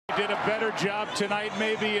did a better job tonight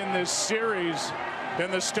maybe in this series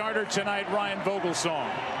than the starter tonight, Ryan Vogelsong.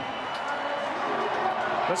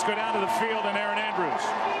 Let's go down to the field and Aaron Andrews.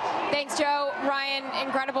 Thanks, Joe. Ryan,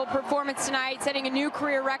 incredible performance tonight, setting a new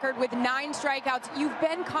career record with 9 strikeouts. You've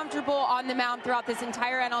been comfortable on the mound throughout this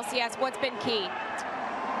entire NLCS. What's been key?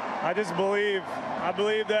 I just believe. I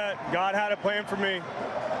believe that God had a plan for me.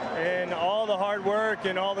 And all the hard work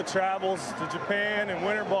and all the travels to Japan and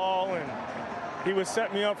winter ball, and he was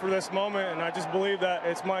setting me up for this moment, and I just believe that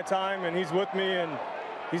it's my time and he's with me and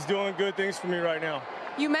he's doing good things for me right now.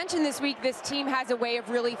 You mentioned this week this team has a way of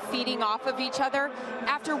really feeding off of each other.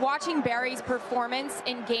 After watching Barry's performance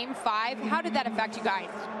in Game 5, how did that affect you guys?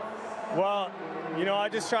 Well, you know, I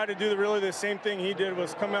just tried to do really the same thing he did,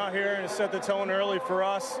 was come out here and set the tone early for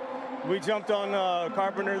us. We jumped on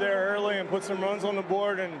Carpenter there early and put some runs on the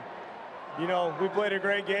board, and you know, we played a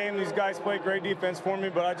great game. These guys played great defense for me,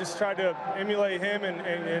 but I just tried to emulate him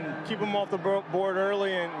and keep him off the board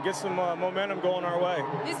early and get some momentum going our way.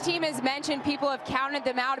 This team has mentioned people have counted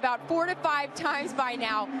them out about 4 to 5 times by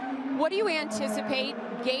now. What do you anticipate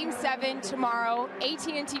Game 7 tomorrow,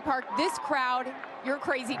 AT&T Park, this crowd, your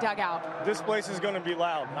crazy dugout? This place is going to be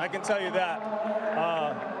loud. I can tell you that.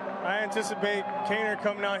 I anticipate Kaner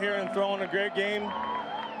coming out here and throwing a great game.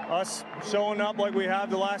 Us showing up like we have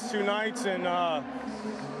the last 2 nights, and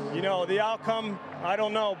you know, the outcome, I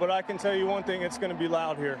don't know, but I can tell you one thing, it's going to be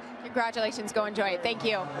loud here. Congratulations, go enjoy it. Thank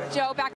you. Joe, back